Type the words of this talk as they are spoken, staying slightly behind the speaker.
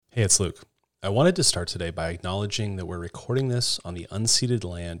Hey, it's Luke. I wanted to start today by acknowledging that we're recording this on the unceded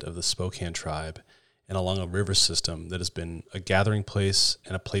land of the Spokane tribe and along a river system that has been a gathering place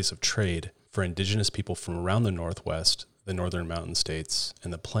and a place of trade for Indigenous people from around the Northwest, the Northern Mountain States,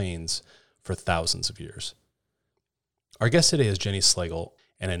 and the Plains for thousands of years. Our guest today is Jenny Slagle,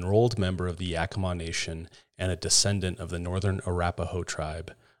 an enrolled member of the Yakima Nation and a descendant of the Northern Arapaho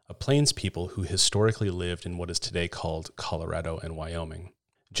tribe, a Plains people who historically lived in what is today called Colorado and Wyoming.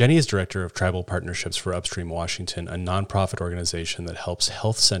 Jenny is director of Tribal Partnerships for Upstream Washington, a nonprofit organization that helps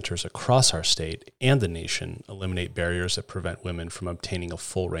health centers across our state and the nation eliminate barriers that prevent women from obtaining a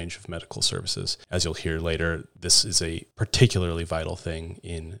full range of medical services. As you'll hear later, this is a particularly vital thing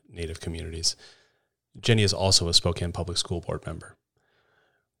in Native communities. Jenny is also a Spokane Public School Board member.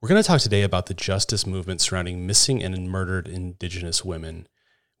 We're going to talk today about the justice movement surrounding missing and murdered Indigenous women,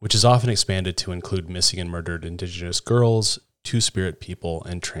 which is often expanded to include missing and murdered Indigenous girls, Two-Spirit people,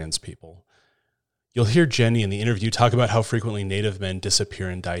 and trans people. You'll hear Jenny in the interview talk about how frequently Native men disappear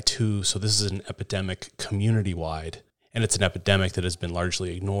and die too, so this is an epidemic community-wide, and it's an epidemic that has been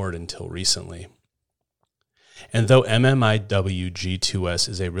largely ignored until recently. And though MMIWG2S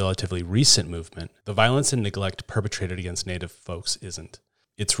is a relatively recent movement, the violence and neglect perpetrated against Native folks isn't.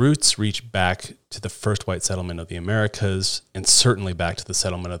 Its roots reach back to the first white settlement of the Americas, and certainly back to the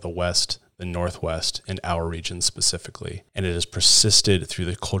settlement of the West, the Northwest, and our region specifically. And it has persisted through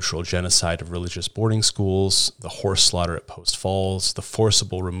the cultural genocide of religious boarding schools, the horse slaughter at Post Falls, the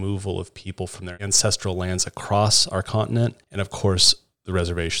forcible removal of people from their ancestral lands across our continent, and of course, the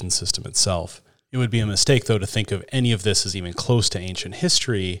reservation system itself. It would be a mistake, though, to think of any of this as even close to ancient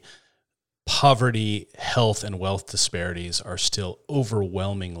history. Poverty, health, and wealth disparities are still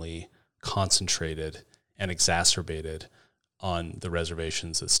overwhelmingly concentrated and exacerbated on the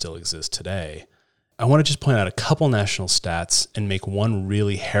reservations that still exist today. I want to just point out a couple national stats and make one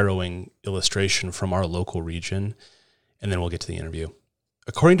really harrowing illustration from our local region, and then we'll get to the interview.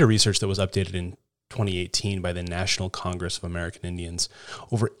 According to research that was updated in 2018 by the National Congress of American Indians,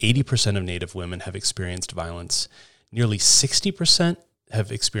 over 80% of Native women have experienced violence. Nearly 60%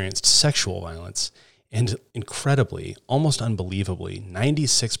 have experienced sexual violence, and incredibly, almost unbelievably,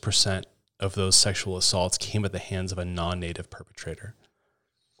 96% of those sexual assaults came at the hands of a non-Native perpetrator.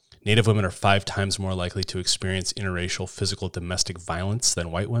 Native women are 5 times more likely to experience interracial physical domestic violence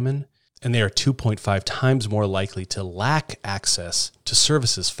than white women, and they are 2.5 times more likely to lack access to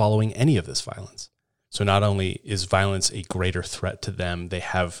services following any of this violence. So not only is violence a greater threat to them, they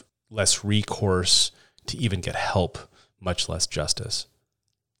have less recourse to even get help, much less justice.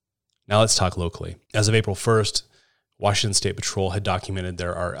 Now let's talk locally. As of April 1st, Washington State Patrol had documented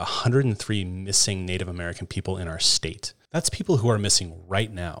there are 103 missing Native American people in our state. That's people who are missing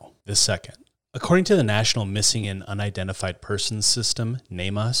right now, this second. According to the National Missing and Unidentified Persons System,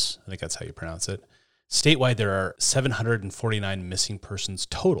 NamUs, I think that's how you pronounce it, statewide there are 749 missing persons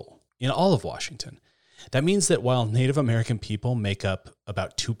total in all of Washington. That means that while Native American people make up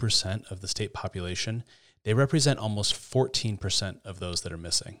about 2% of the state population, they represent almost 14% of those that are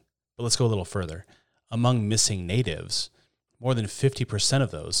missing. But let's go a little further. Among missing natives, more than 50%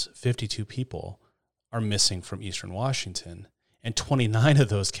 of those, 52 people, are missing from Eastern Washington. And 29 of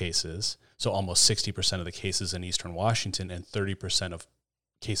those cases, so almost 60% of the cases in Eastern Washington and 30% of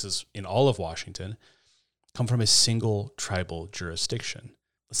cases in all of Washington, come from a single tribal jurisdiction.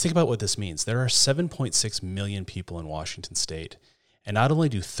 Let's think about what this means. There are 7.6 million people in Washington state, and not only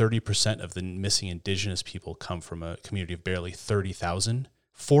do 30% of the missing Indigenous people come from a community of barely 30,000,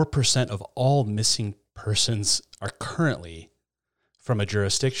 4% of all missing persons are currently from a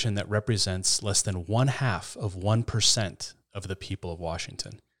jurisdiction that represents less than 0.5% of the people of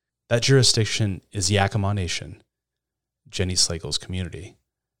Washington. That jurisdiction is Yakima Nation, Jenny Slagle's community.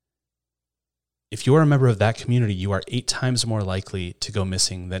 If you are a member of that community, you are 8 times more likely to go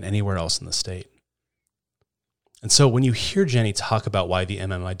missing than anywhere else in the state. And so when you hear Jenny talk about why the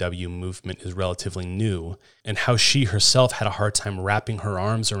MMIW movement is relatively new and how she herself had a hard time wrapping her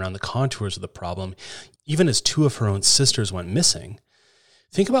arms around the contours of the problem, even as 2 of her own sisters went missing,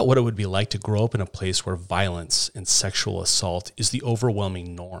 think about what it would be like to grow up in a place where violence and sexual assault is the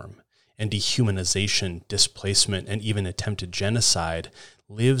overwhelming norm, and dehumanization, displacement, and even attempted genocide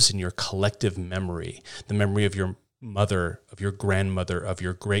lives in your collective memory, the memory of your mother, of your grandmother, of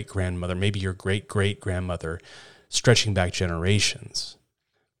your great-grandmother, maybe your great-great-grandmother, stretching back generations.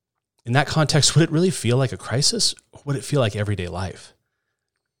 In that context, would it really feel like a crisis, or would it feel like everyday life?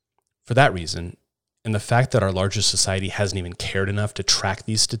 For that reason, and the fact that our larger society hasn't even cared enough to track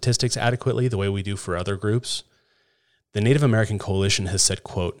these statistics adequately the way we do for other groups, the Native American Coalition has said,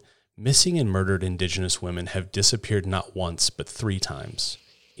 quote, "Missing and murdered Indigenous women have disappeared not once, but 3 times.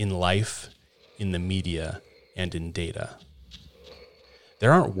 in life, in the media, and in data.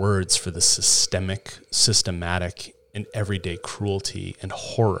 There aren't words for the systematic, and everyday cruelty and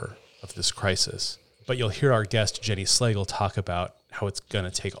horror of this crisis. But you'll hear our guest, Jenny Slagle, talk about how it's going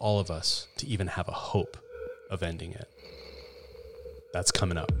to take all of us to even have a hope of ending it. That's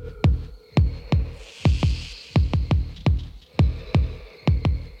coming up.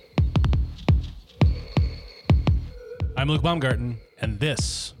 I'm Luke Baumgarten, and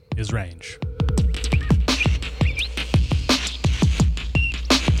this is Range.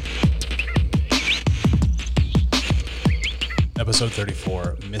 Episode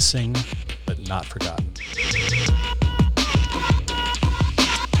 34, Missing but Not Forgotten.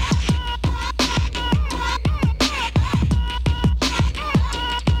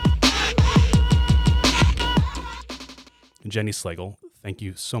 Jenny Slagle, thank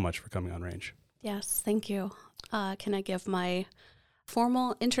you so much for coming on Range. Yes, thank you. Can I give my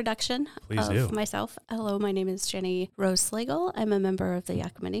formal introduction of myself? Hello, my name is Jenny Rose Slagle. I'm a member of the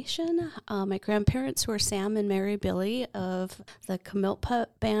Yakima Nation. My grandparents were Sam and Mary Billy of the Camilpa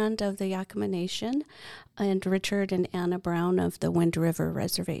Band of the Yakima Nation and Richard and Anna Brown of the Wind River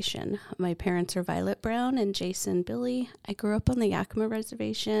Reservation. My parents are Violet Brown and Jason Billy. I grew up on the Yakima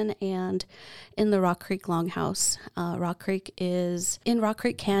Reservation and in the Rock Creek Longhouse. Rock Creek is in Rock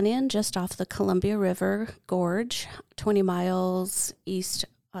Creek Canyon, just off the Columbia River Gorge, 20 miles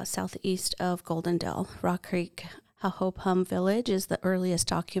southeast of Goldendale. Rock Creek Hahopum Village is the earliest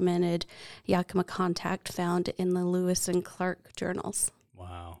documented Yakima contact found in the Lewis and Clark journals.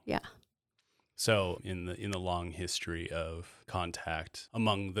 Wow. Yeah. So in the long history of contact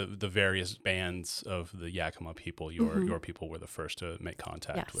among the various bands of the Yakima people, your people were the first to make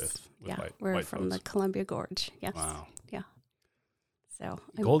contact with we're from folks. The Columbia Gorge. Yes. Wow. Yeah. So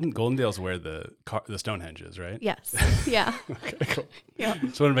Goldendale's where the Stonehenge is, right? Yes. Yeah. Okay, cool. Yeah.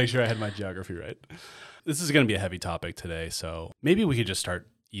 Just want to make sure I had my geography right. This is going to be a heavy topic today, so maybe we could just start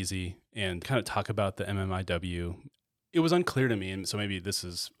easy and kind of talk about the MMIW. It was unclear to me, and so maybe this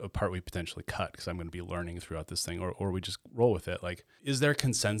is a part we potentially cut because I'm going to be learning throughout this thing, or we just roll with it. Like, is there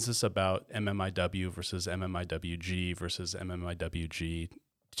consensus about MMIW versus MMIWG versus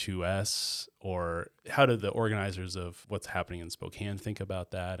MMIWG2S, or how do the organizers of what's happening in Spokane think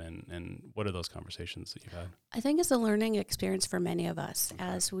about that, and what are those conversations that you've had? I think it's a learning experience for many of us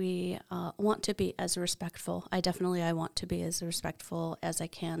as we want to be as respectful. I want to be as respectful as I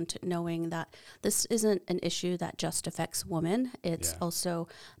can, to knowing that this isn't an issue that just affects women. It's also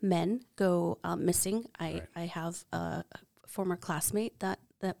men go missing. I have a former classmate that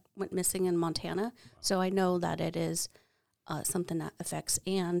went missing in Montana, so I know that it is something that affects.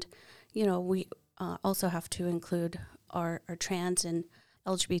 And, we also have to include our trans and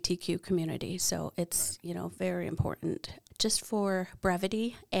LGBTQ community. So it's, very important. Just for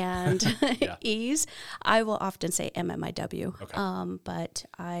brevity and ease, I will often say MMIW. Okay. But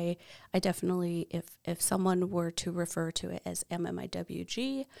I definitely, if someone were to refer to it as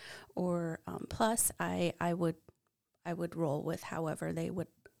MMIWG or plus, I would roll with however they would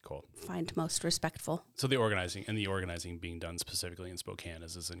find most respectful. So the organizing being done specifically in Spokane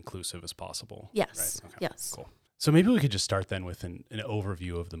is as inclusive as possible. Yes. Right? Okay. Yes. Cool. So maybe we could just start then with an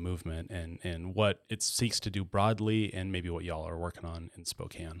overview of the movement and what it seeks to do broadly, and maybe what y'all are working on in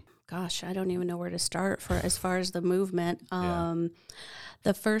Spokane. Gosh, I don't even know where to start as far as the movement.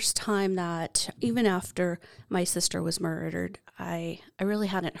 The first time that, even after my sister was murdered, I really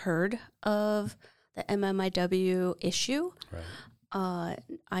hadn't heard of the MMIW issue. Right.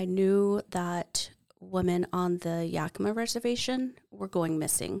 I knew that women on the Yakima Reservation were going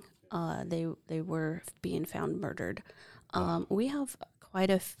missing. They were being found murdered. We have quite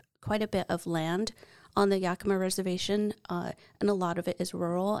a bit of land on the Yakima Reservation, and a lot of it is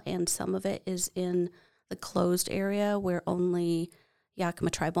rural, and some of it is in the closed area where only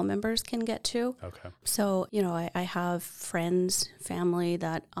Yakima tribal members can get to. Okay. So, I have friends, family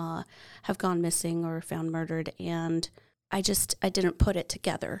that have gone missing or found murdered, and I didn't put it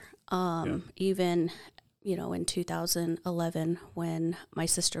together. Even, in 2011, when my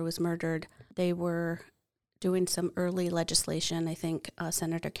sister was murdered, they were doing some early legislation. I think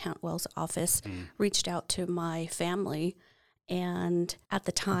Senator Cantwell's office reached out to my family. And at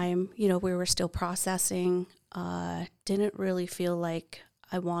the time, we were still processing, didn't really feel like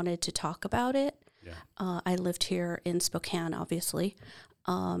I wanted to talk about it. Yeah. I lived here in Spokane, obviously.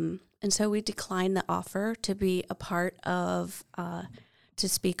 And so we declined the offer to be a part of, to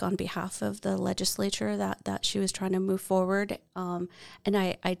speak on behalf of the legislature that she was trying to move forward. And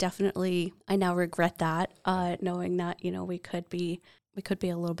I now regret that, knowing that, we could be we could be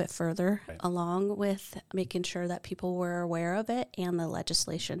a little bit further along with making sure that people were aware of it and the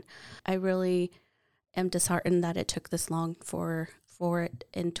legislation. I really am disheartened that it took this long for it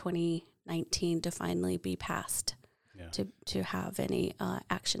in 2019 to finally be passed, to have any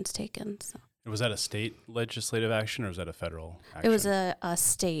actions taken. So. Was that a state legislative action or was that a federal action? It was a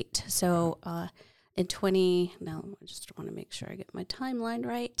state. So in I just want to make sure I get my timeline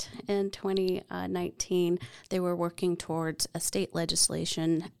right. In 2019, they were working towards a state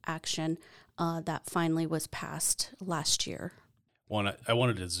legislation action that finally was passed last year. Well, I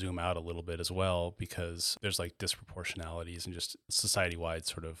wanted to zoom out a little bit as well because there's like disproportionalities and just society-wide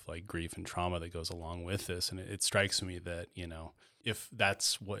sort of like grief and trauma that goes along with this. And it strikes me that, if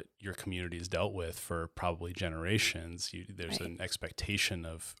that's what your community has dealt with for probably generations, there's an expectation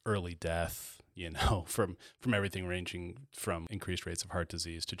of early death, from everything ranging from increased rates of heart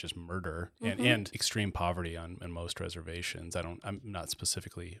disease to just murder and extreme poverty on most reservations. I'm not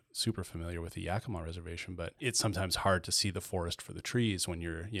specifically super familiar with the Yakima reservation, but it's sometimes hard to see the forest for the trees when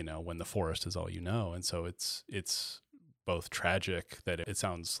when the forest is all you know. And so it's both tragic that it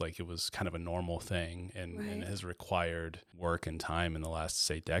sounds like it was kind of a normal thing and has required work and time in the last,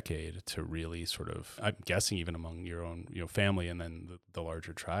 say, decade to really sort of, I'm guessing even among your own family and then the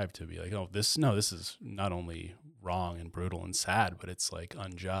larger tribe to be like, this is not only wrong and brutal and sad, but it's like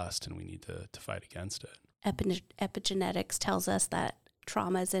unjust and we need to fight against it. Epigenetics tells us that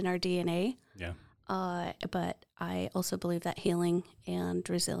trauma is in our DNA. Yeah. But I also believe that healing and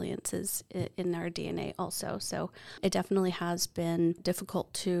resilience is in our DNA also. So it definitely has been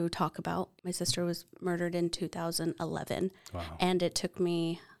difficult to talk about. My sister was murdered in 2011, and it took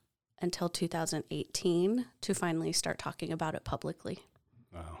me until 2018 to finally start talking about it publicly.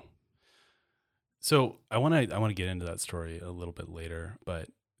 Wow. So I want to get into that story a little bit later, but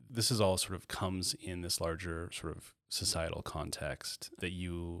this is all sort of comes in this larger sort of societal context that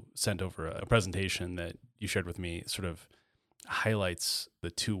you sent over a presentation that you shared with me sort of highlights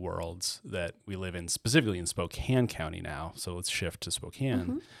the two worlds that we live in, specifically in Spokane County now. So let's shift to Spokane.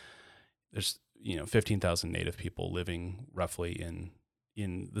 Mm-hmm. There's, 15,000 Native people living roughly in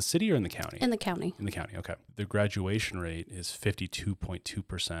the city or in the county? In the county. In the county, okay. The graduation rate is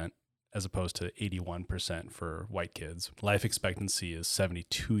 52.2%. as opposed to 81% for white kids. Life expectancy is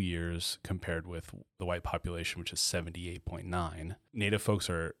 72 years compared with the white population, which is 78.9. Native folks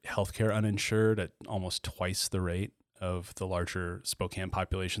are healthcare uninsured at almost twice the rate of the larger Spokane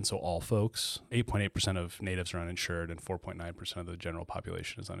population, so all folks. 8.8% of natives are uninsured and 4.9% of the general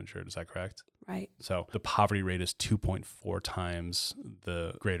population is uninsured. Is that correct? Right. So the poverty rate is 2.4 times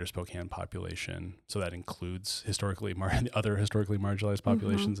the greater Spokane population. So that includes other historically marginalized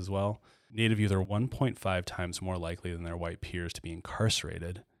populations as well. Native youth are 1.5 times more likely than their white peers to be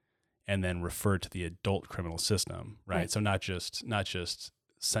incarcerated and then referred to the adult criminal system, right? So not just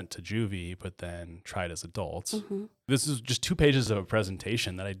sent to juvie, but then tried as adults. Mm-hmm. This is just 2 pages of a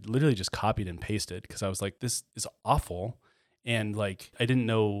presentation that I literally just copied and pasted because I was like, this is awful. And like, I didn't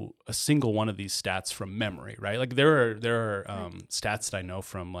know a single one of these stats from memory, right? Like there are stats that I know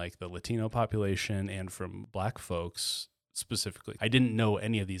from like the Latino population and from Black folks specifically. I didn't know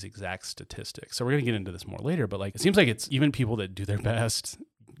any of these exact statistics. So we're going to get into this more later, but like, it seems like it's even people that do their best,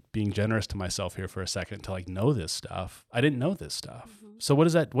 being generous to myself here for a second, to like know this stuff. I didn't know this stuff. Mm-hmm. So what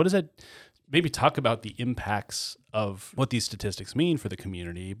does that maybe talk about the impacts of what these statistics mean for the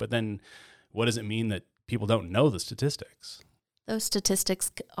community, but then what does it mean that people don't know the statistics? Those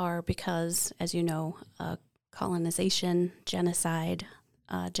statistics are because, as you know, colonization, genocide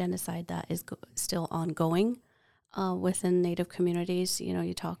that is still ongoing within Native communities.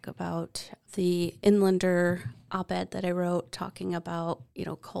 You talk about the Inlander op-ed that I wrote talking about,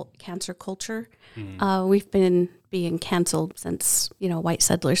 cancer culture. Mm-hmm. We've been being canceled since, white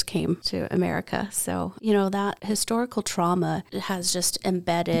settlers came to America. So, that historical trauma has just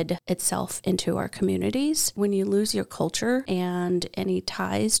embedded itself into our communities. When you lose your culture and any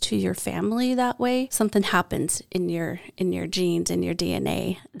ties to your family that way, something happens in your genes, in your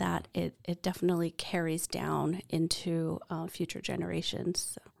DNA, that it definitely carries down into future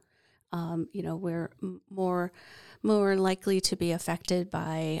generations. So. We're more likely to be affected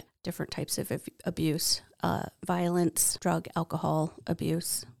by different types of abuse, violence, drug, alcohol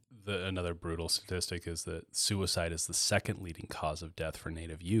abuse. Another brutal statistic is that suicide is the second leading cause of death for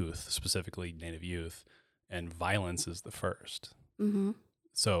Native youth, specifically Native youth, and violence is the first. Mm-hmm.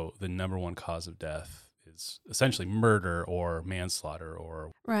 So the number one cause of death is essentially murder or manslaughter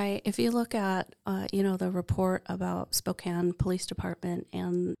or... Right. If you look at, the report about Spokane Police Department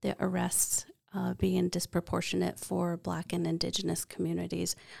and the arrests being disproportionate for Black and Indigenous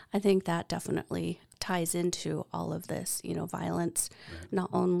communities, I think that definitely ties into all of this, violence, not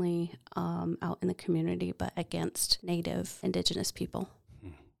only out in the community, but against Native Indigenous people.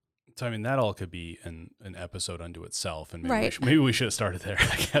 So, I mean, that all could be an episode unto itself, and maybe, Right. maybe we should have started there,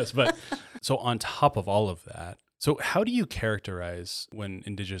 I guess. But so on top of all of that, so how do you characterize when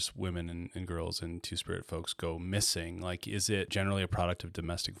Indigenous women and girls and Two-Spirit folks go missing? Like, is it generally a product of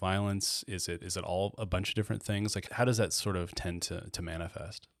domestic violence? Is it all a bunch of different things? Like, how does that sort of tend to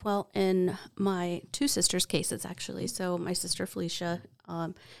manifest? Well, in my two sisters' cases, actually, so my sister Felicia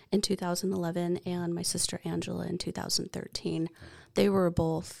in 2011 and my sister Angela in 2013, they were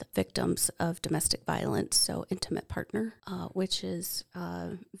both victims of domestic violence, so intimate partner, which is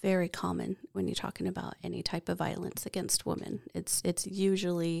very common when you're talking about any type of violence against women. It's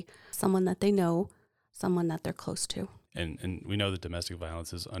usually someone that they know, someone that they're close to. And we know that domestic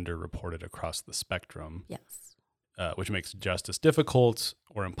violence is underreported across the spectrum. Yes. Which makes justice difficult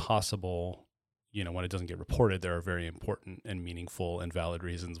or impossible. When it doesn't get reported, there are very important and meaningful and valid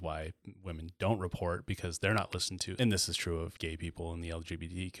reasons why women don't report, because they're not listened to. And this is true of gay people in the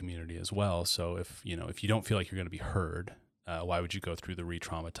LGBT community as well. So if you don't feel like you're going to be heard, why would you go through the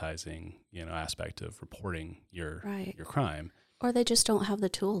re-traumatizing, aspect of reporting your crime? Or they just don't have the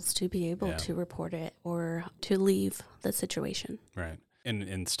tools to be able to report it or to leave the situation. Right.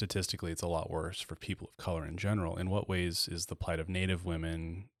 And statistically, it's a lot worse for people of color in general. In what ways is the plight of Native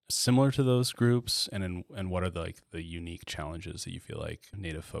women similar to those groups, and what are the unique challenges that you feel like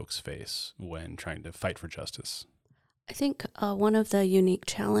Native folks face when trying to fight for justice? I think one of the unique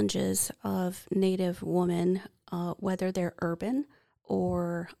challenges of Native women, whether they're urban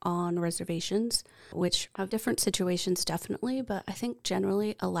or on reservations, which have different situations definitely, but I think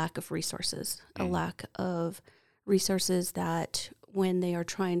generally a lack of resources, a lack of resources that when they are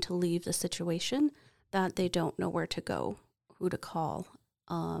trying to leave the situation, that they don't know where to go, who to call.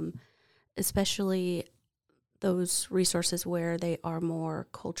 Especially those resources where they are more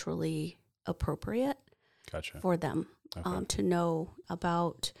culturally appropriate for them to know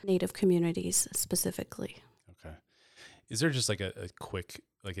about Native communities specifically. Okay. Is there just like a quick,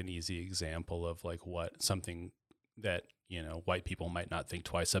 like an easy example of like what something that, white people might not think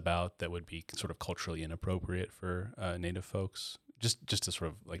twice about that would be sort of culturally inappropriate for Native folks? Just to sort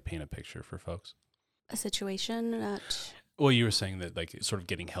of like paint a picture for folks. A situation that... Well, you were saying that like sort of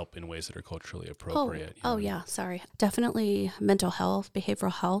getting help in ways that are culturally appropriate. Yeah, sorry. Definitely mental health,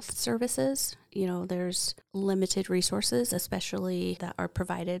 behavioral health services. There's limited resources, especially that are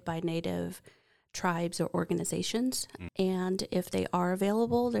provided by Native tribes or organizations. And if they are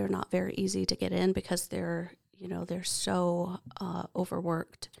available, they're not very easy to get in because they're so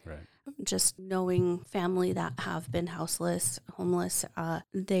overworked. Right. Just knowing family that have been houseless, homeless,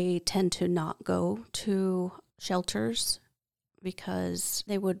 they tend to not go to shelters because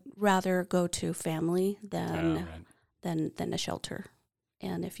they would rather go to family than a shelter.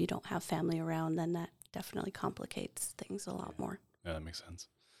 And if you don't have family around, then that definitely complicates things a lot more. Yeah, that makes sense.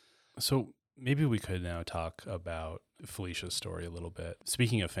 So maybe we could now talk about Felicia's story a little bit.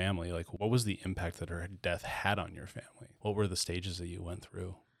 Speaking of family, like what was the impact that her death had on your family? What were the stages that you went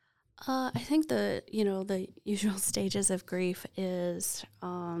through? I think the usual stages of grief is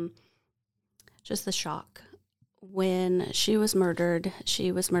just the shock. When she was murdered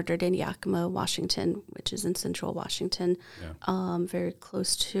in Yakima, Washington, which is in central Washington, very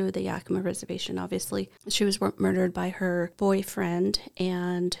close to the Yakima Reservation, obviously. She was murdered by her boyfriend,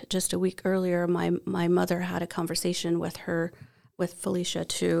 and just a week earlier, my mother had a conversation with Felicia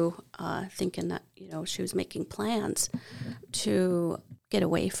too, thinking that, she was making plans to get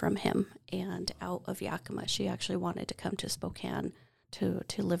away from him and out of Yakima. She actually wanted to come to Spokane to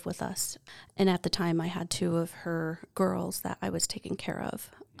live with us. And at the time I had two of her girls that I was taking care of.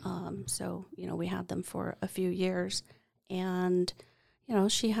 So, we had them for a few years, and,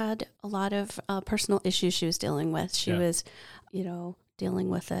 she had a lot of personal issues she was dealing with. She was, dealing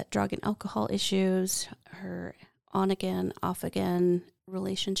with drug and alcohol issues, her on again, off again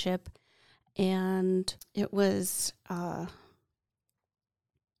relationship. And it was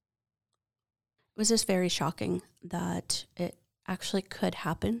just very shocking that it actually could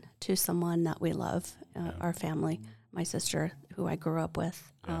happen to someone that we love, our family, my sister, who I grew up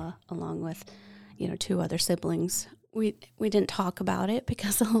with, along with, two other siblings. We didn't talk about it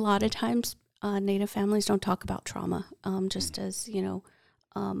because a lot of times Native families don't talk about trauma, just as,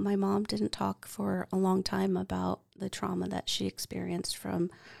 my mom didn't talk for a long time about the trauma that she experienced from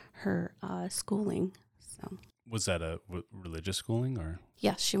her schooling. So, was that a religious schooling or?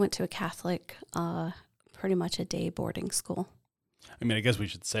 Yes, she went to a Catholic, pretty much a day boarding school. I mean, I guess we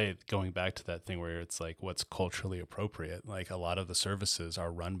should say, going back to that thing where it's like what's culturally appropriate. Like a lot of the services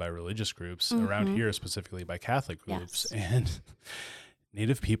are run by religious groups around here, specifically by Catholic groups. Yes. And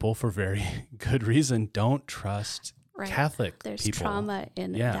Native people, for very good reason, don't trust Catholic There's people. trauma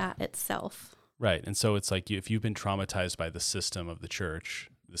in that itself. Right. And so it's like if you've been traumatized by the system of the church,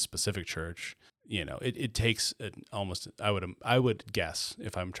 the specific church, you know, it takes almost, I would guess,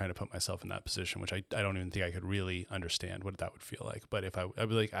 if I'm trying to put myself in that position, which I don't even think I could really understand what that would feel like. But if I'd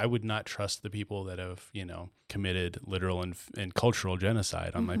be like, I would not trust the people that have, you know, committed literal and cultural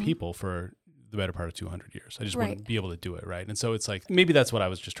genocide on my people for the better part of 200 years. I just wouldn't be able to do it. Right. And so it's like, maybe that's what I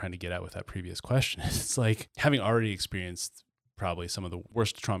was just trying to get at with that previous question. It's like, having already experienced probably some of the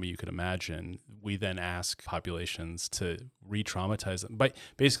worst trauma you could imagine, we then ask populations to re-traumatize them, but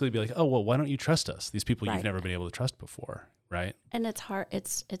basically be like, oh, well, why don't you trust us? These people you've never been able to trust before, right? And it's hard.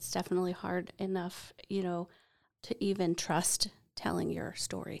 It's definitely hard enough, you know, to even trust telling your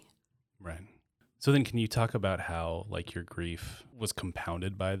story. Right. So then can you talk about how like your grief was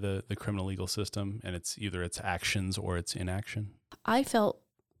compounded by the criminal legal system and it's either its actions or its inaction? I felt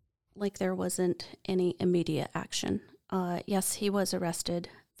like there wasn't any immediate action. Yes, he was arrested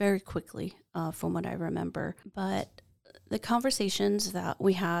very quickly, from what I remember. But the conversations that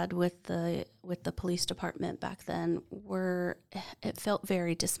we had with the police department back then it felt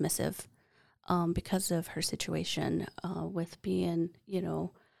very dismissive, because of her situation, with being, you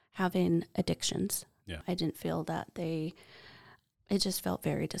know, having addictions. Yeah. I didn't feel that it just felt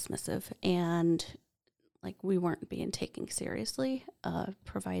very dismissive, and like we weren't being taken seriously,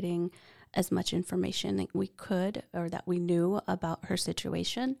 providing as much information that we could or that we knew about her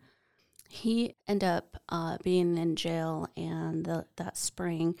situation. He ended up being in jail and that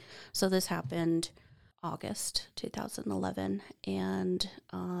spring. So this happened August 2011, and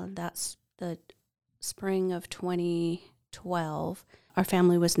that's the spring of 2012. Our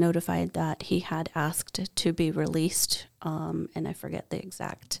family was notified that he had asked to be released, and I forget the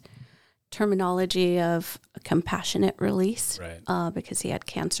exact terminology of a compassionate release, because he had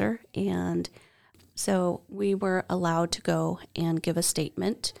cancer. And so we were allowed to go and give a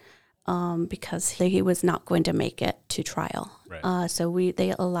statement, because he was not going to make it to trial. So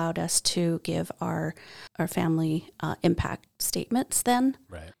they allowed us to give our family impact statements then.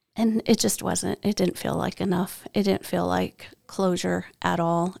 And it just it didn't feel like enough. It didn't feel like closure at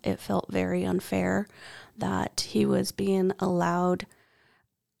all. It felt very unfair that he was being allowed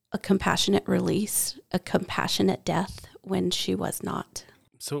a compassionate release, a compassionate death when she was not.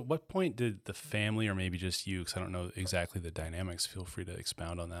 So at what point did the family, or maybe just you, because I don't know exactly the dynamics, feel free to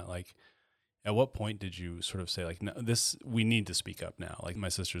expound on that. Like, at what point did you sort of say, like, no, we need to speak up now? Like, my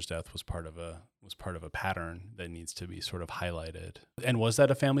sister's death was part of a pattern that needs to be sort of highlighted. And was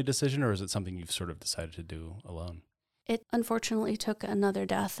that a family decision, or is it something you've sort of decided to do alone? It unfortunately took another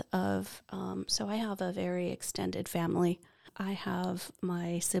death of, so I have a very extended family. I have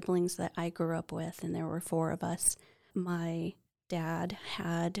my siblings that I grew up with, and there were 4 of us. My dad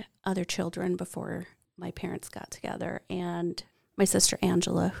had other children before my parents got together, and my sister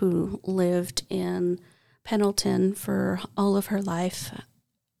Angela, who lived in Pendleton for all of her life,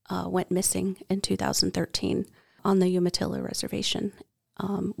 went missing in 2013 on the Umatilla Reservation.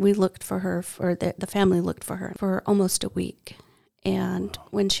 We looked for her, the family looked for her for almost a week, and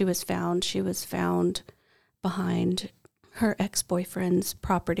when she was found behind her ex-boyfriend's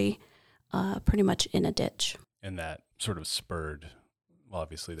property, pretty much in a ditch. And that sort of spurred, well,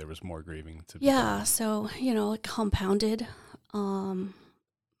 obviously there was more grieving to be done. So, you know, it compounded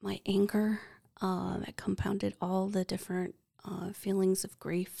my anger. It compounded all the different feelings of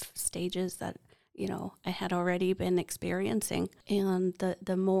grief stages that, you know, I had already been experiencing. And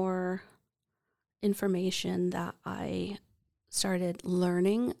the more information that I started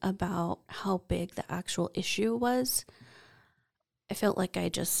learning about how big the actual issue was, I felt like I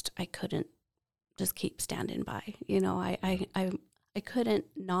couldn't just keep standing by. You know, I couldn't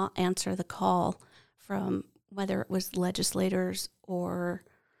not answer the call from whether it was legislators or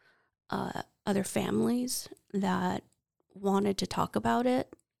other families that wanted to talk about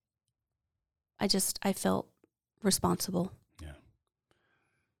it. I felt responsible. Yeah.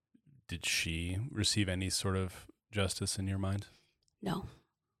 Did she receive any sort of justice in your mind? No.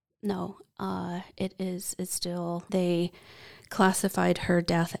 It's still, they classified her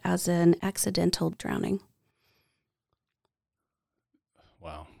death as an accidental drowning.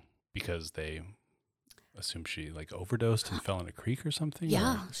 Wow. Because they assumed she like overdosed and fell in a creek or something?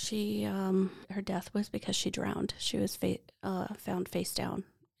 Yeah, or? She her death was because she drowned. She was found face down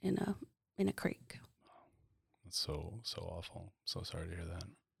in a creek. That's so awful. So sorry to hear that.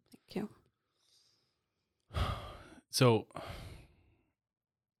 Thank you. So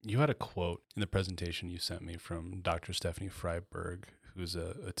You had a quote in the presentation you sent me from Dr. Stephanie Freiberg, who's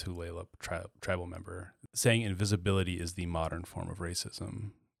a Tulalip tribal member, saying invisibility is the modern form of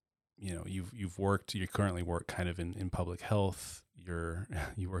racism. You know, you currently work kind of in public health.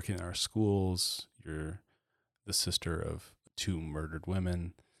 You work in our schools. You're the sister of 2 murdered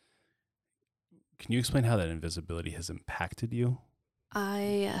women. Can you explain how that invisibility has impacted you?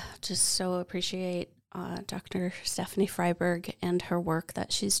 I just so appreciate Dr. Stephanie Freiberg and her work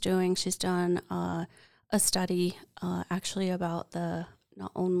that she's doing. She's done a study actually about the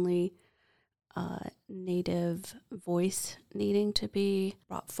not only Native voice needing to be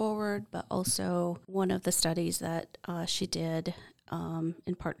brought forward, but also one of the studies that she did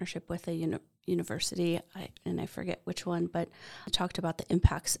in partnership with a university, I forget which one, but talked about the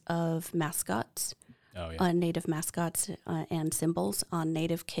impacts of mascots. Native mascots and symbols on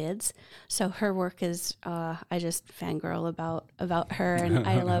Native kids. So her work is, I just fangirl about her, and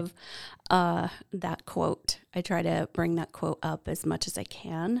I love that quote. I try to bring that quote up as much as I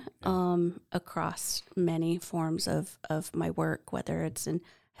can across many forms of my work, whether it's in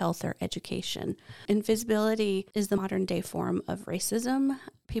health or education. Invisibility is the modern day form of racism.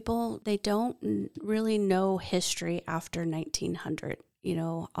 People, they don't really know history after 1900. You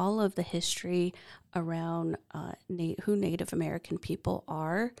know, all of the history around who Native American people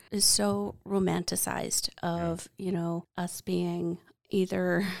are is so romanticized of, you know, us being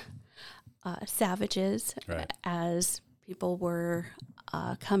either savages as people were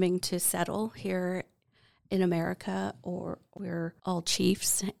coming to settle here in America, or we're all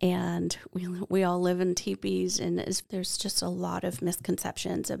chiefs and we all live in teepees, and there's just a lot of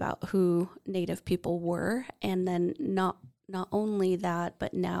misconceptions about who Native people were, and then not only that,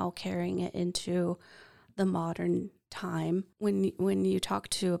 but now carrying it into the modern time. When you talk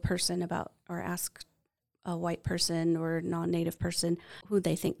to a person about, or ask a white person or non-Native person who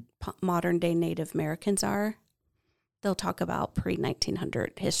they think modern day Native Americans are, they'll talk about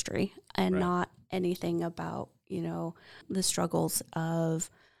pre-1900 history and not anything about, you know, the struggles of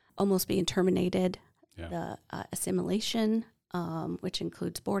almost being terminated, the assimilation, which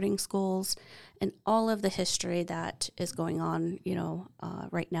includes boarding schools, and all of the history that is going on, you know,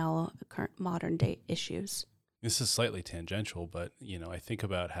 right now, current modern day issues. This is slightly tangential, but, you know, I think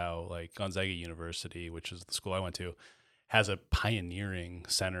about how, like, Gonzaga University, which is the school I went to, has a pioneering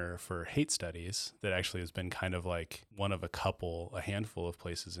center for hate studies that actually has been kind of like one of a handful of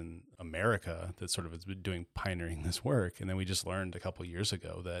places in America that sort of has been doing pioneering this work. And then we just learned a couple years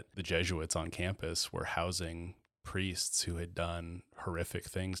ago that the Jesuits on campus were housing priests who had done horrific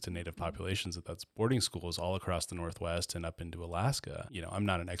things to Native populations at those boarding schools all across the Northwest and up into Alaska. You know, I'm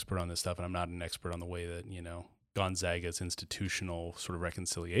not an expert on this stuff, and I'm not an expert on the way that, you know, Gonzaga's institutional sort of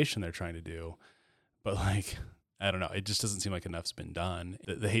reconciliation they're trying to do. But, like, I don't know. It just doesn't seem like enough's been done.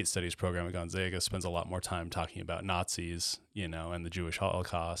 The hate studies program at Gonzaga spends a lot more time talking about Nazis, you know, and the Jewish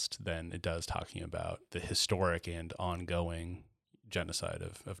Holocaust than it does talking about the historic and ongoing genocide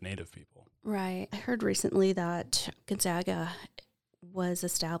of Native people. Right. I heard recently that Gonzaga was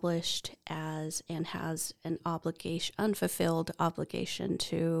established as and has an unfulfilled obligation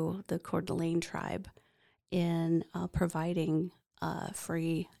to the Coeur d'Alene tribe in providing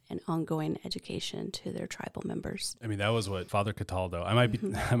free and ongoing education to their tribal members. I mean, that was what Father Cataldo, I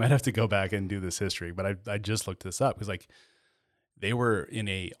might have to go back and do this history, but I just looked this up because, like, they were in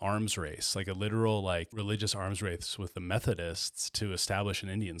a arms race, like a literal, like, religious arms race with the Methodists to establish an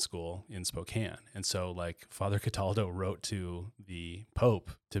Indian school in Spokane. And so, like, Father Cataldo wrote to the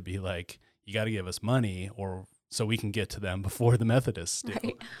Pope to be like, you got to give us money or so we can get to them before the Methodists do.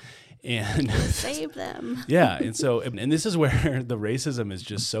 Right. And save them. Yeah. And so, and this is where the racism is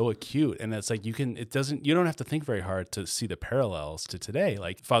just so acute. And it's like, you don't have to think very hard to see the parallels to today.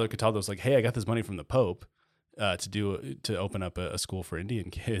 Like, Father Cataldo's like, hey, I got this money from the Pope to open up a school for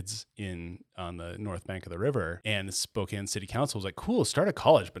Indian kids on the north bank of the river. And the Spokane City Council was like, cool, start a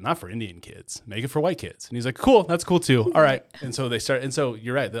college, but not for Indian kids. Make it for white kids. And he's like, cool, that's cool too. All right. And so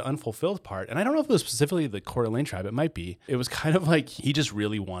you're right, the unfulfilled part. And I don't know if it was specifically the Coeur d'Alene tribe. It might be. It was kind of like he just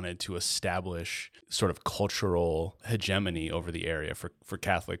really wanted to establish sort of cultural hegemony over the area for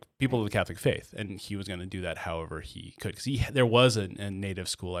Catholic people of the Catholic faith. And he was going to do that however he could. Because there was a native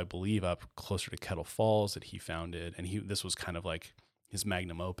school, I believe, up closer to Kettle Falls that he founded. And this was kind of like his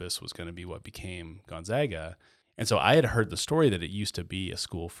magnum opus was going to be what became Gonzaga. And so I had heard the story that it used to be a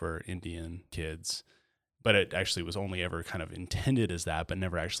school for Indian kids, but it actually was only ever kind of intended as that, but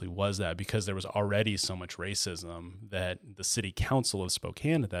never actually was that, because there was already so much racism that the city council of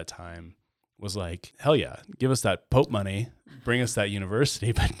Spokane at that time was like, hell yeah, give us that Pope money, bring us that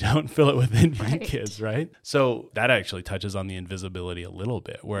university, but don't fill it with Indian kids, right? So that actually touches on the invisibility a little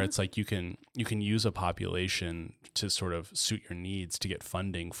bit, where it's like you can use a population to sort of suit your needs to get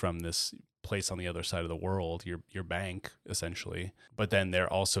funding from this place on the other side of the world, your bank essentially, but then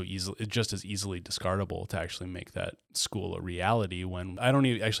they're also just as easily discardable to actually make that school a reality, when I don't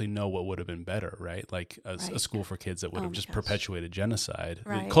even actually know what would have been better, right? Like a school for kids that would have just perpetuated genocide,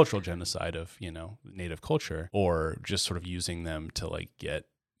 cultural genocide of, native culture, or just sort of using them to like get,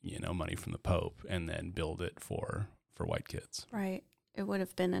 money from the Pope and then build it for white kids. Right. It would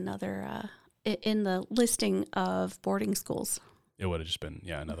have been another, in the listing of boarding schools. It would have just been,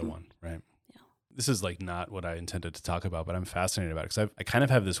 another one, right? This is like not what I intended to talk about, but I'm fascinated about it because I kind of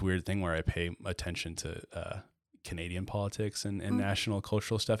have this weird thing where I pay attention to Canadian politics and national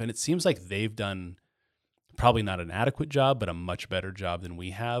cultural stuff. And it seems like they've done probably not an adequate job, but a much better job than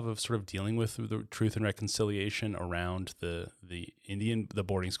we have of sort of dealing with the Truth and Reconciliation around the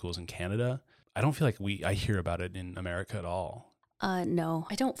boarding schools in Canada. I don't feel like I hear about it in America at all. No,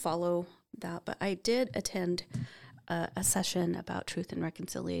 I don't follow that, but I did attend a session about Truth and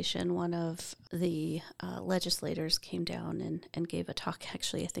Reconciliation. One of the legislators came down and gave a talk,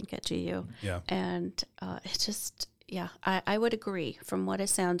 actually, I think at GU. Yeah. And it just, I would agree. From what it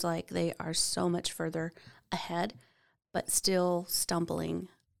sounds like, they are so much further ahead, but still stumbling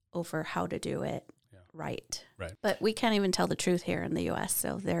over how to do it right. Right. But we can't even tell the truth here in the U.S.,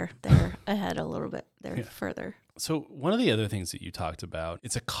 so they're ahead a little bit. They're further. So one of the other things that you talked about,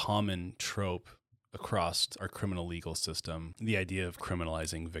 it's a common trope across our criminal legal system, the idea of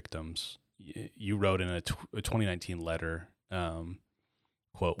criminalizing victims. You wrote in a 2019 letter,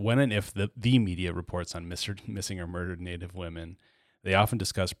 quote, when and if the media reports on missing or murdered Native women, they often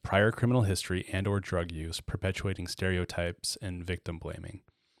discuss prior criminal history and or drug use, perpetuating stereotypes and victim blaming.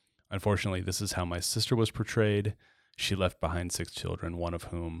 Unfortunately, this is how my sister was portrayed. She left behind 6 children, one of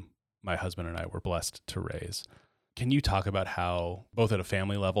whom my husband and I were blessed to raise. Can you talk about how, both at a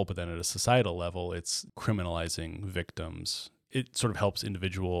family level, but then at a societal level, it's criminalizing victims? It sort of helps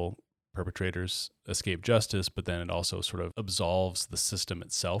individual perpetrators escape justice, but then it also sort of absolves the system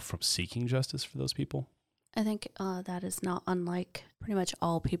itself from seeking justice for those people? I think that is not unlike pretty much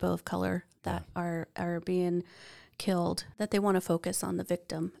all people of color that are being killed, that they want to focus on the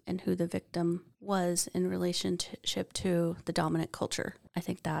victim and who the victim was in relationship to the dominant culture. I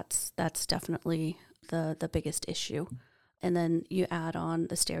think that's definitely the biggest issue. And then you add on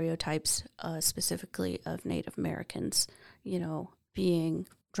the stereotypes specifically of Native Americans, being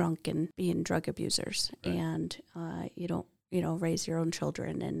drunk and being drug abusers. Right. And you don't, raise your own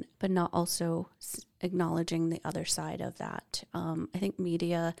children, but not also acknowledging the other side of that. I think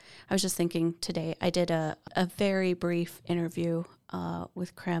media, I was just thinking today, I did a very brief interview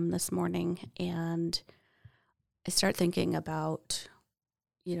with Krem this morning, and I start thinking about,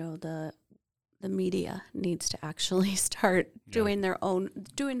 the media needs to actually start doing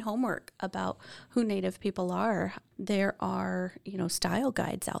doing homework about who Native people are. There are, style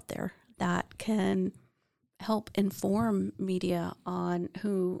guides out there that can help inform media on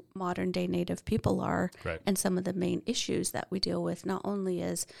who modern day Native people are, right, and some of the main issues that we deal with, not only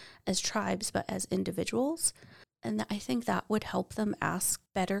as tribes, but as individuals. And I think that would help them ask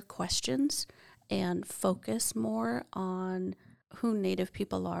better questions and focus more on who Native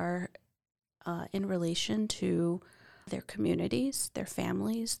people are in relation to their communities, their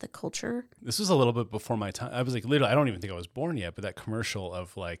families, the culture. This was a little bit before my time. I was like, literally, I don't even think I was born yet, but that commercial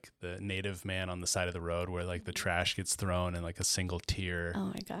of like the Native man on the side of the road where like the trash gets thrown in like a single tier. Oh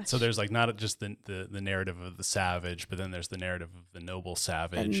my gosh. So there's like not just the narrative of the savage, but then there's the narrative of the noble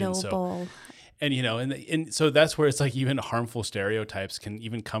savage. The noble. And so that's where it's like even harmful stereotypes can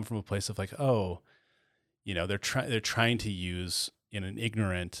even come from a place of like, they're trying to use in an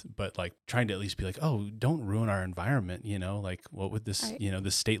ignorant, but like trying to at least be like, oh, don't ruin our environment. Like what would this,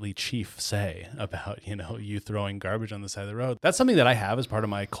 the stately chief say about, you throwing garbage on the side of the road? That's something that I have as part of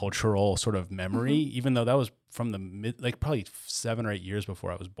my cultural sort of memory, even though that was from the probably 7 or 8 years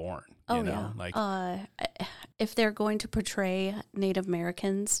before I was born. If they're going to portray Native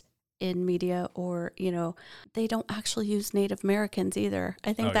Americans in media, or they don't actually use Native Americans either.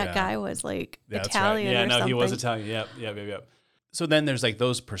 I think guy was like Italian. Right. Yeah, or something. He was Italian. Yep. So then there's like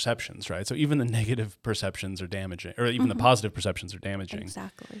those perceptions, right? So even the negative perceptions are damaging, or even the positive perceptions are damaging.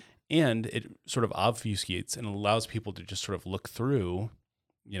 Exactly. And it sort of obfuscates and allows people to just sort of look through.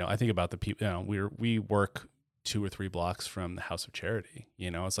 I think about the people. We work 2 or 3 blocks from the House of Charity.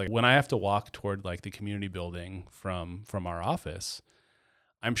 It's like when I have to walk toward like the community building from our office,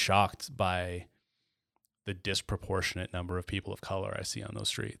 I'm shocked by the disproportionate number of people of color I see on those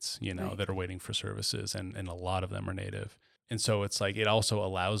streets, you know, Right. that are waiting for services, and a lot of them are Native. And so it's like, it also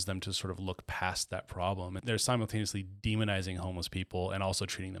allows them to sort of look past that problem. They're simultaneously demonizing homeless people and also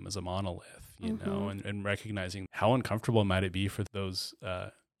treating them as a monolith, you know, and recognizing how uncomfortable might it be for those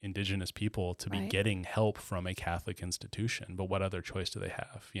indigenous people to be Right. getting help from a Catholic institution, but what other choice do they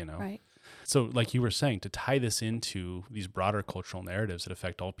have, you know? Right. So like you were saying, to tie this into these broader cultural narratives that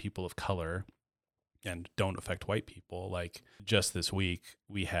affect all people of color and don't affect white people, like just this week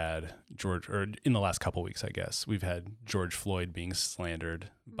we had in the last couple of weeks, I guess, we've had George Floyd being slandered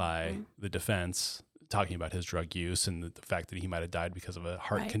by the defense, talking about his drug use and the fact that he might have died because of a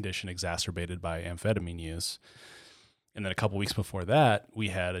heart Right. condition exacerbated by amphetamine use. And then a couple weeks before that, we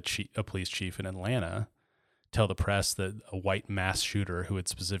had a police chief in Atlanta tell the press that a white mass shooter who had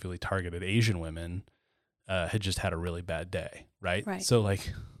specifically targeted Asian women had just had a really bad day, right? Right. So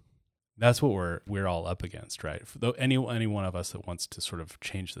like, that's what we're all up against, right? For though any one of us that wants to sort of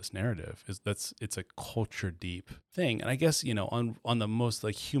change this narrative, it's a culture deep thing. And I guess, you know, on the most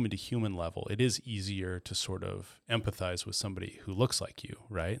like human to human level, it is easier to sort of empathize with somebody who looks like you,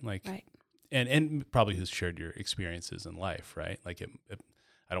 right? Like, Right. and probably who's shared your experiences in life, right? Like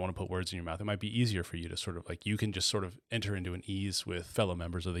I don't want to put words in your mouth. It might be easier for you to sort of like, you can just sort of enter into an ease with fellow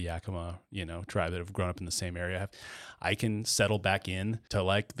members of the Yakima, you know, tribe that have grown up in the same area. I can settle back in to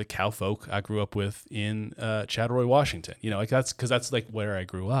like the cow folk I grew up with in Chattaroy, Washington, you know, like that's like where I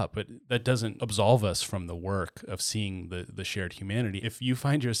grew up, but that doesn't absolve us from the work of seeing the shared humanity. If you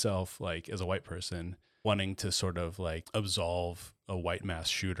find yourself like as a white person wanting to sort of like absolve a white mass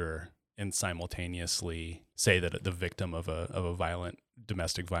shooter and simultaneously say that the victim of a violent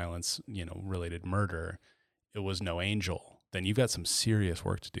domestic violence, you know, related murder, it was no angel, then you've got some serious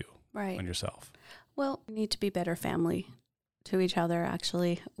work to do Right. on yourself. Well, we need to be better family to each other,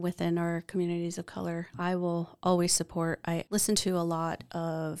 actually, within our communities of color. I will always support. I listen to a lot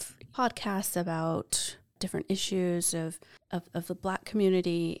of podcasts about different issues of the Black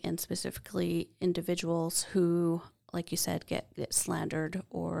community, and specifically individuals who, like you said, get slandered,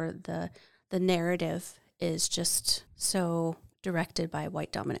 or the narrative is just so directed by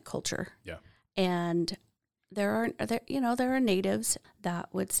white dominant culture. Yeah. And there are natives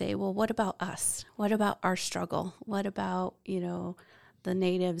that would say, well, what about us? What about our struggle? What about, you know, the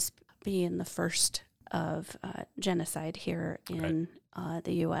natives being the first of genocide here in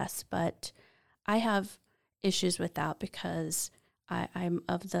the U.S.? But I have issues with that because I'm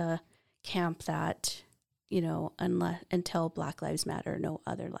of the camp that, you know, until Black Lives Matter, no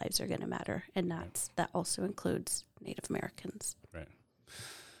other lives are going to matter. And that also includes Native Americans. Right.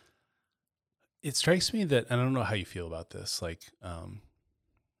 It strikes me that, and I don't know how you feel about this, like,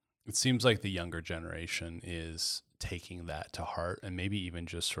 it seems like the younger generation is taking that to heart and maybe even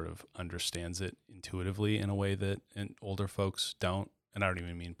just sort of understands it intuitively in a way that older folks don't. And I don't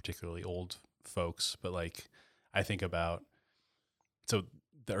even mean particularly old folks, but like, I think about, so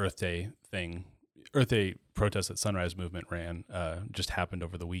the Earth Day protest that Sunrise Movement ran just happened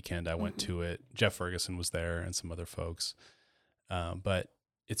over the weekend. I went to it. Jeff Ferguson was there and some other folks. But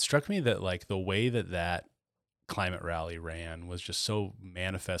it struck me that like the way that climate rally ran was just so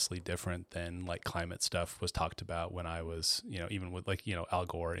manifestly different than like climate stuff was talked about when I was, you know, even with like, you know, Al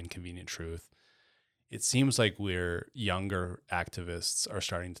Gore, Inconvenient Truth. It seems like we're younger activists are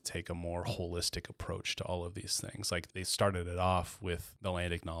starting to take a more holistic approach to all of these things. Like they started it off with the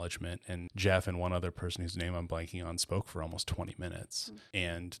land acknowledgement, and Jeff and one other person whose name I'm blanking on spoke for almost 20 minutes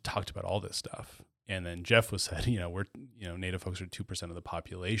and talked about all this stuff. And then Jeff was said, Native folks are 2% of the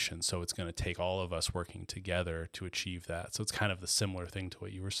population, so it's going to take all of us working together to achieve that. So it's kind of the similar thing to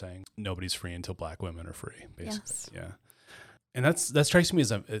what you were saying. Nobody's free until Black women are free, basically. Yes. Yeah. And that strikes me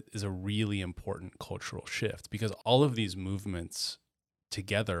as a really important cultural shift, because all of these movements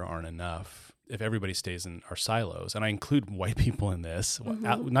together aren't enough if everybody stays in our silos. And I include white people in this,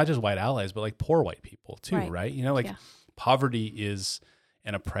 not just white allies, but like poor white people too, right? You know, like poverty is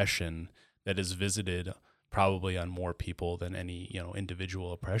an oppression that is visited probably on more people than any, you know,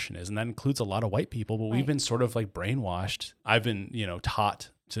 individual oppression is. And that includes a lot of white people, but we've been sort of like brainwashed. I've been, you know, taught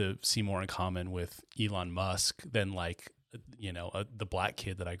to see more in common with Elon Musk than like, you know, the Black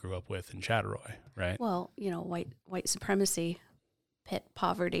kid that I grew up with in Chattaroy, right? Well, you know, white supremacy, pit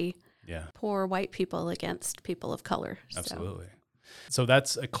poverty, poor white people against people of color. Absolutely. So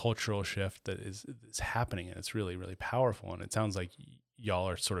that's a cultural shift that is happening, and it's really, really powerful. And it sounds like y'all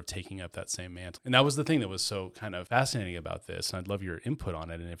are sort of taking up that same mantle. And that was the thing that was so kind of fascinating about this. And I'd love your input on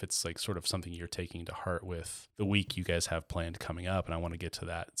it. And if it's like sort of something you're taking to heart with the week you guys have planned coming up. And I want to get to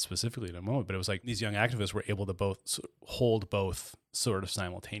that specifically in a moment. But it was like these young activists were able to hold both sort of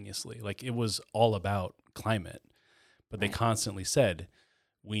simultaneously. Like it was all about climate. But they constantly said,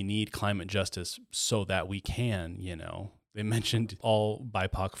 we need climate justice so that we can, they mentioned all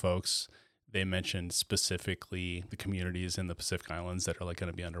BIPOC folks. They mentioned specifically the communities in the Pacific Islands that are like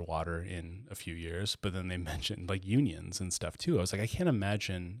going to be underwater in a few years. But then they mentioned like unions and stuff too. I was like, I can't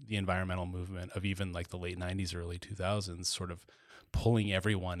imagine the environmental movement of even like the late 90s, early 2000s sort of pulling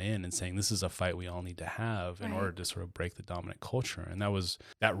everyone in and saying, this is a fight we all need to have in order to sort of break the dominant culture. And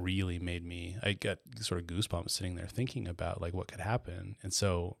that really made me, I get sort of goosebumps sitting there thinking about like what could happen. And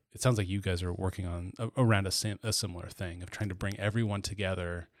so it sounds like you guys are working on around a similar thing of trying to bring everyone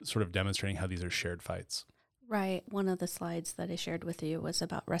together, sort of demonstrating how these are shared fights. Right. One of the slides that I shared with you was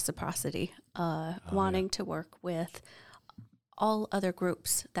about reciprocity, wanting to work with all other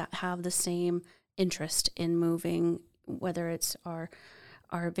groups that have the same interest in moving, whether it's our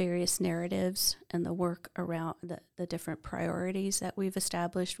various narratives and the work around the different priorities that we've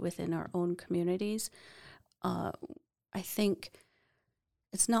established within our own communities. I think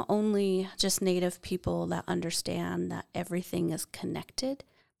it's not only just Native people that understand that everything is connected,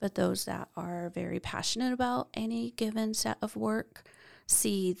 but those that are very passionate about any given set of work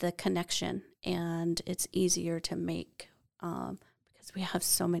see the connection, and it's easier to make because we have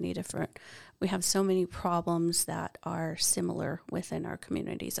so many problems that are similar within our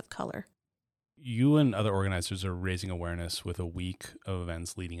communities of color. You and other organizers are raising awareness with a week of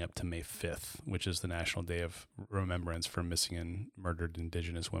events leading up to May 5th, which is the National Day of Remembrance for Missing and Murdered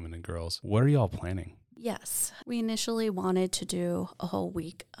Indigenous Women and Girls. What are y'all planning? Yes, we initially wanted to do a whole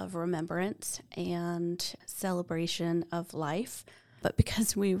week of remembrance and celebration of life. But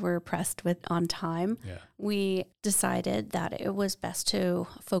because we were pressed on time, we decided that it was best to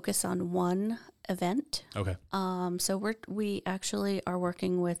focus on one event. Okay. So we actually are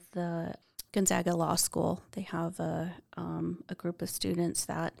working with the Gonzaga Law School. They have a group of students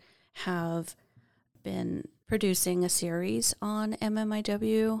that have been producing a series on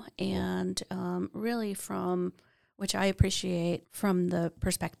MMIW, and really from, which I appreciate, from the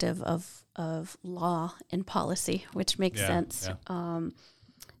perspective of law and policy, which makes sense. Yeah.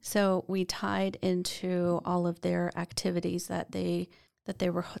 So we tied into all of their activities that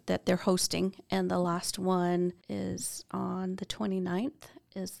they're hosting, and the last one is on the 29th,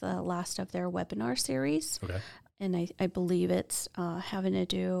 is the last of their webinar series. Okay. And I believe it's having to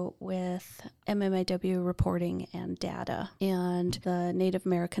do with MMIW reporting and data. And the Native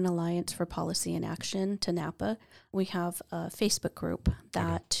American Alliance for Policy and Action, TANAPA, we have a Facebook group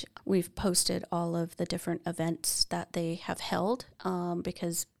that we've posted all of the different events that they have held,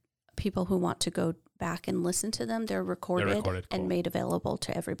 because people who want to go back and listen to them, they're recorded and made available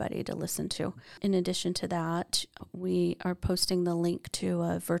to everybody to listen to. In addition to that, we are posting the link to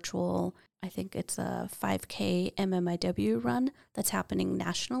a virtual, I think it's a 5K MMIW run that's happening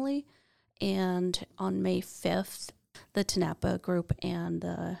nationally. And on May 5th, the TANAPA group and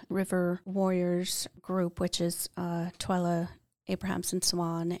the River Warriors group, which is Twyla Abrahamson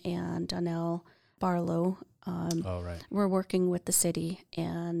Swan and Donnell Barlow, we're working with the city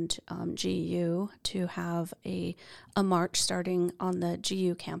and GU to have a march starting on the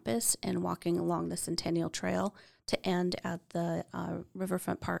GU campus and walking along the Centennial Trail to end at the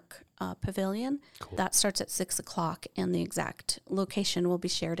Riverfront Park Pavilion. Cool. That starts at 6 o'clock, and the exact location will be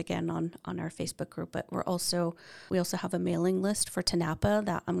shared again on our Facebook group. But we also have a mailing list for TANAPA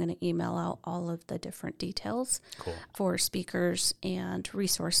that I'm going to email out all of the different details for speakers and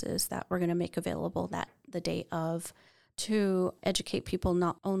resources that we're going to make available the day of, to educate people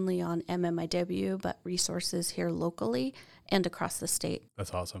not only on MMIW, but resources here locally and across the state.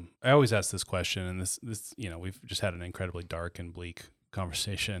 That's awesome. I always ask this question, and this we've just had an incredibly dark and bleak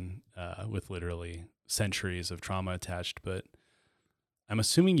conversation with literally centuries of trauma attached, but I'm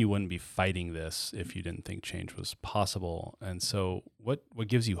assuming you wouldn't be fighting this if you didn't think change was possible. And so what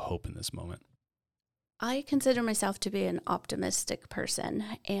gives you hope in this moment? I consider myself to be an optimistic person,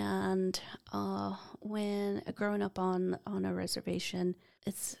 and when growing up on a reservation,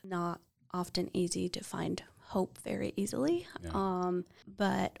 it's not often easy to find hope very easily. Yeah.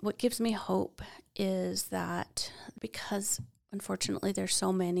 But what gives me hope is that, because unfortunately there's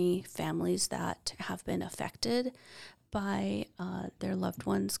so many families that have been affected by their loved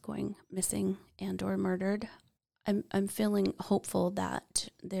ones going missing and or murdered, I'm feeling hopeful that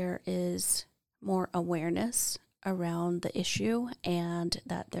there is more awareness around the issue, and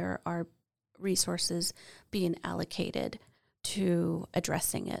that there are resources being allocated to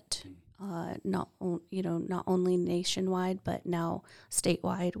addressing it. Not only nationwide, but now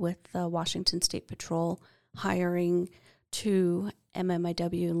statewide, with the Washington State Patrol hiring 2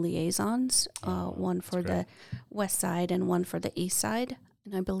 MMIW liaisons, one for the west side and one for the east side.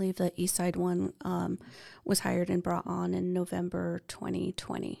 And I believe the East Side one was hired and brought on in November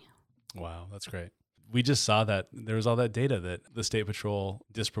 2020. Wow, that's great. We just saw that there was all that data that the State Patrol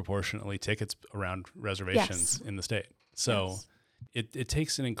disproportionately tickets around reservations in the state. So it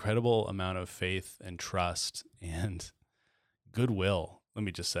takes an incredible amount of faith and trust and goodwill, let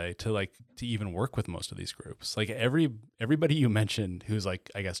me just say, to even work with most of these groups. Like everybody you mentioned who's like,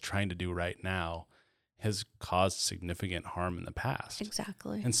 I guess, trying to do right now has caused significant harm in the past.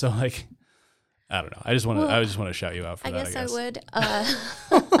 Exactly. And so like, I don't know. I just want to shout you out for that. I guess I would.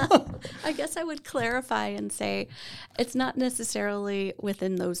 I guess I would clarify and say, it's not necessarily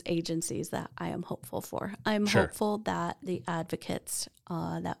within those agencies that I am hopeful for. I'm hopeful that the advocates,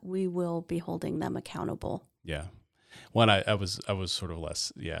 that we will be holding them accountable. Yeah. When I was sort of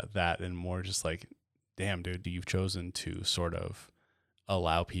less, that, and more just like, damn, dude, you've chosen to sort of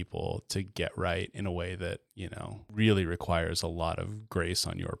allow people to get right in a way that, really requires a lot of grace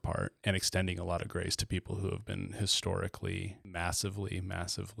on your part, and extending a lot of grace to people who have been historically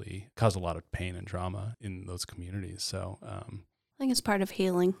massively caused a lot of pain and drama in those communities. So I think it's part of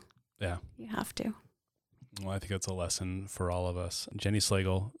healing. Yeah. You have to. Well, I think that's a lesson for all of us. Jenny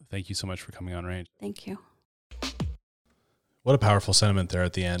Slagle, thank you so much for coming on Range. Thank you. What a powerful sentiment there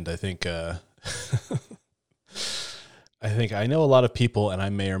at the end. I think I know a lot of people, and I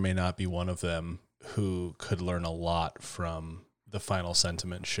may or may not be one of them, who could learn a lot from the final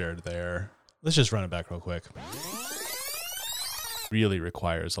sentiment shared there. Let's just run it back real quick. Really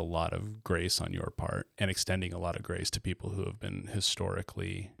requires a lot of grace on your part, and extending a lot of grace to people who have been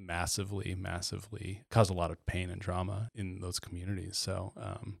historically massively caused a lot of pain and drama in those communities. So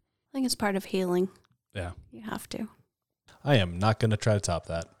I think it's part of healing. Yeah. You have to. I am not going to try to top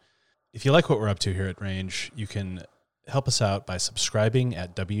that. If you like what we're up to here at Range, you can help us out by subscribing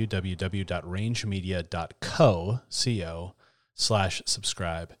at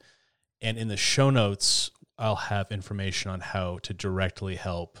www.rangemedia.co/subscribe. And in the show notes, I'll have information on how to directly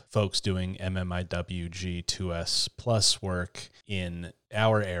help folks doing MMIWG2S plus work in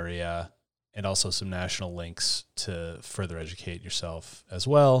our area, and also some national links to further educate yourself as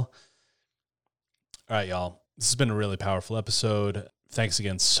well. All right, y'all. This has been a really powerful episode. Thanks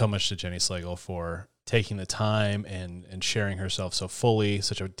again so much to Jenny Slagle for taking the time and sharing herself so fully,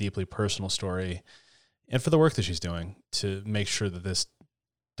 such a deeply personal story, and for the work that she's doing to make sure that this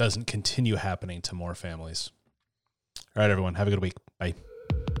doesn't continue happening to more families. All right, everyone. Have a good week. Bye.